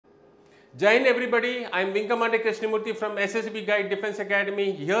Jai Hind everybody, I am Wing Commander Krishnamurthy from SSB Guide Defense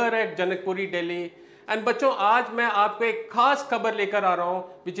Academy here at Janakpuri, Delhi. And बच्चों आज मैं आपको एक खास खबर लेकर आ रहा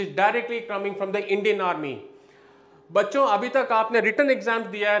हूँ which is directly coming from the Indian Army. बच्चों अभी तक आपने रिटन एग्जाम्स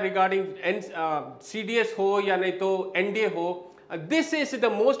दिया है रिगार्डिंग CDS हो या नहीं तो NDA हो. This is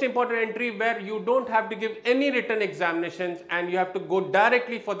the most important entry where you don't have to give any written examinations and you have to go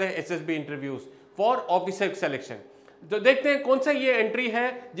directly for the SSB interviews for officer selection. तो देखते हैं कौन सा ये एंट्री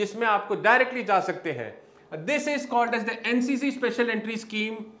है जिसमें आपको डायरेक्टली जा सकते हैं. This is called as the NCC special entry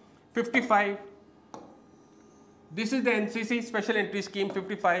scheme 55. This is the NCC special entry scheme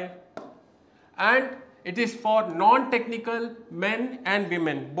 55 and it is for non technical main and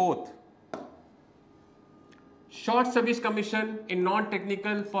women both. Short service commission in non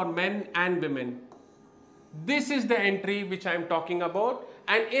technical for main and women. This is the entry which I am talking about.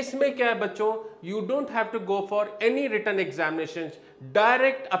 And इसमें क्या है बच्चों, you don't have to go for any written examinations,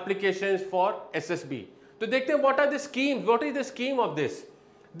 direct applications for SSB. तो देखते हैं what are the scheme, what is the scheme of this.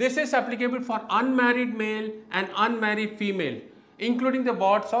 This is applicable for unmarried male and unmarried female including the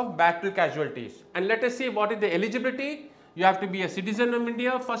wards of battle casualties. And let us see what is the eligibility. You have to be a citizen of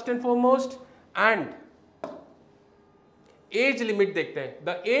India first and foremost. And age limit देखते हैं.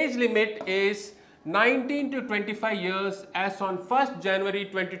 The age limit is 19 to 25 years as on 1st January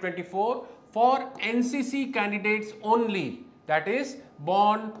 2024 for NCC candidates only, that is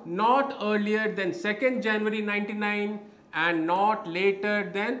born not earlier than 2nd January 99 and not later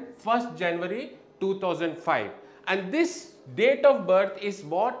than 1st January 2005. And this date of birth is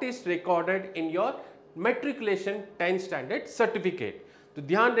what is recorded in your matriculation 10th standard certificate. तो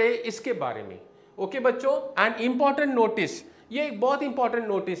ध्यान रहे इसके बारे में. Okay बच्चों, and important notice, ये एक बहुत इंपॉर्टेंट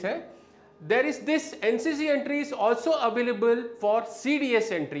नोटिस है. There is this NCC entry is also available for CDS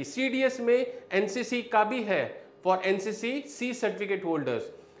entry. CDS में NCC का भी है for NCC C certificate holders.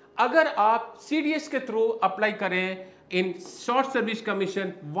 अगर आप CDS के थ्रू अप्लाई करें in short service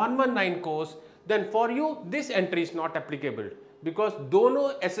commission 119 course, then for you this entry is not applicable because दोनों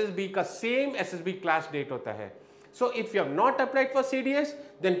SSB का same SSB class date होता है. So if you have not applied for CDS,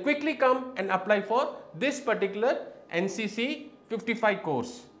 then quickly come and apply for this particular NCC 55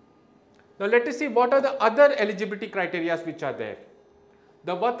 course. Now let us see what are the other eligibility criteria which are there.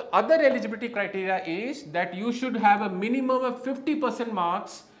 The other eligibility criteria is that you should have a minimum of 50%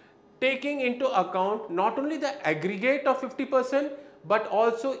 marks, taking into account not only the aggregate of 50% but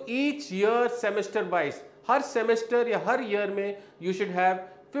also each year semester wise. Her semester या हर year में you should have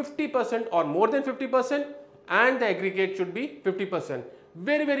 50% or more than 50% and the aggregate should be 50%.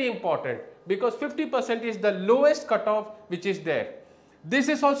 Very very important because 50% is the lowest cutoff which is there. This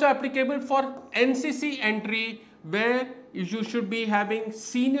is also applicable for NCC entry where you should be having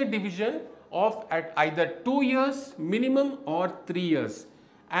senior division of at either 2 years minimum or 3 years.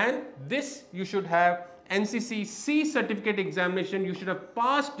 And this you should have NCC C certificate examination, you should have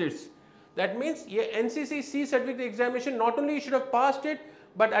passed it. That means ये NCC C certificate examination not only you should have passed it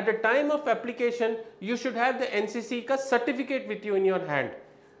but at the time of application you should have the NCC का certificate with you in your hand.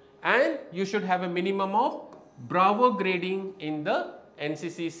 And you should have a minimum of Bravo grading in the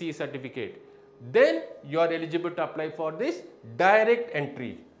NCC C certificate. Then you are eligible to apply for this direct entry.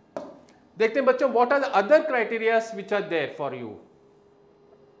 देखते हैं बच्चों what are the other criteria which are there for you.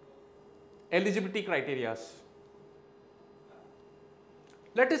 Eligibility criteria.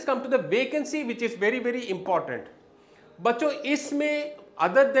 Let us come to the vacancy which is very very important. बच्चों इसमें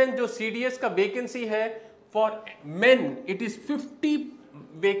other than जो CDS का vacancy है for men it is 50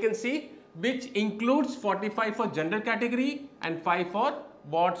 vacancy which includes 45 for general category and 5 for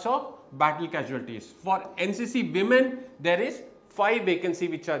wards of battle casualties. For NCC women there is 5 vacancy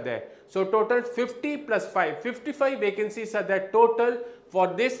which are there. So total 50 plus 5, 55 vacancies are there total for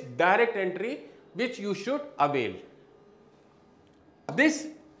this direct entry which you should avail. This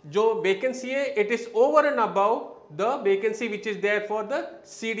जो vacancy है it is over and above the vacancy which is there for the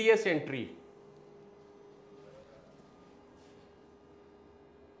CDS entry.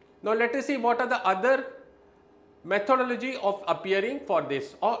 Now let us see what are the other methodology of appearing for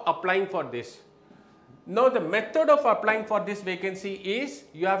this or applying for this. Now the method of applying for this vacancy is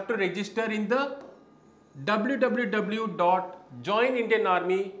you have to register in the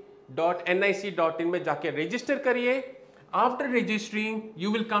www.joinindianarmy.nic.in में जाके register करिए. After registering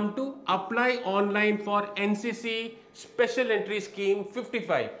you will come to apply online for NCC special entry scheme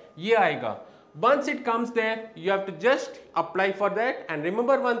 55. ये आएगा. Once it comes there, you have to just apply for that. And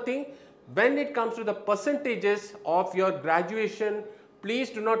remember one thing, when it comes to the percentages of your graduation, please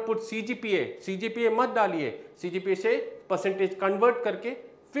do not put CGPA. CGPA मत डालिए. CGPA से percentage convert करके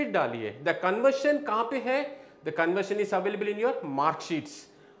फिर डालिए. The conversion कहाँ पे है? The conversion is available in your mark sheets.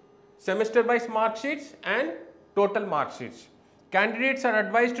 semester-wise mark sheets and total mark sheets. Candidates are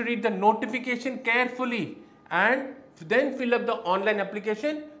advised to read the notification carefully and then fill up the online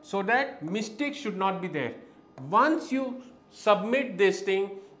application so that mistakes should not be there. Once you submit this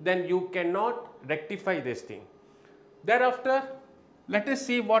thing, then you cannot rectify this thing. Thereafter, let us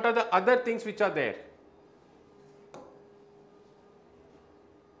see what are the other things which are there.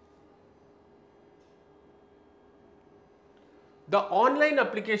 The online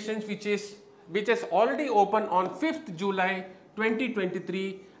applications which has already opened on 5th July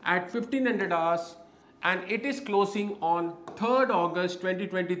 2023 at 1500 hours, and it is closing on 3rd August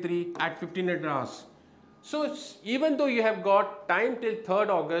 2023 at 1500 hours. So even though you have got time till 3rd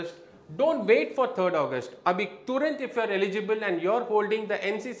August, don't wait for 3rd August. Abhi turant, if you are eligible and you are holding the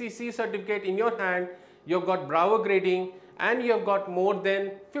NCCC certificate in your hand, you have got Bravo grading and you have got more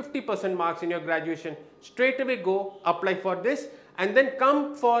than 50% marks in your graduation, straight away go apply for this and then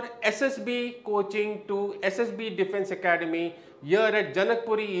come for SSB coaching to SSB Defense Academy here at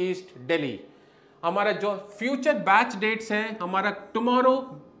Janakpuri East, Delhi. हमारा जो future batch dates हैं, हमारा tomorrow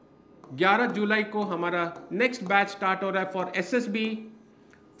 11 जुलाई को हमारा next batch start हो रहा है for SSB,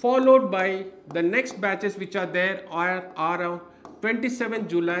 followed by the next batches which are there are on 27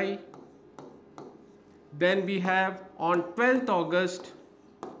 July. Then we have on 12th August,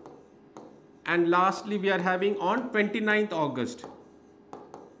 and lastly we are having on 29th August.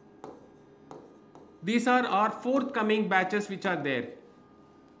 These are our forthcoming batches which are there.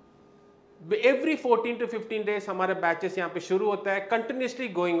 Every 14 to 15 days हमारे batches यहाँ पे शुरू होता है, continuously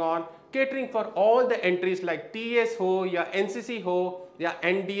going on, catering for all the entries like TS हो या NCC हो या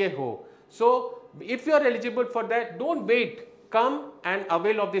NDA हो. So if you are eligible for that, don't wait, come and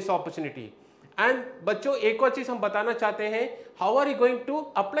avail of this opportunity. And बच्चों एक और चीज़ हम बताना चाहते हैं, how are you going to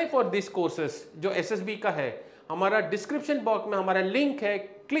apply for these courses जो SSB का है, हमारा description box में हमारा link है,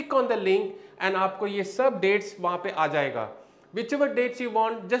 click on the link and आपको ये सब dates वहाँ पे आ जाएगा. Whichever dates you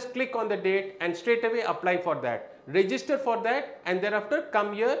want, just click on the date and straight away apply for that. Register for that and thereafter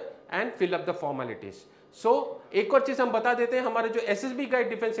come here and fill up the formalities. So एक और चीज़ हम बता देते हैं, हमारे जो SSB Guide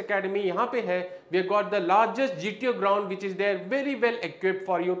Defense Academy यहाँ पे है, we have got the largest GTO ground which is there, very well equipped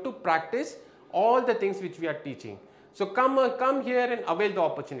for you to practice all the things which we are teaching. So come here and avail the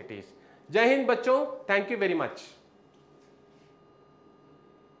opportunities. Jai Hind बच्चों, thank you very much.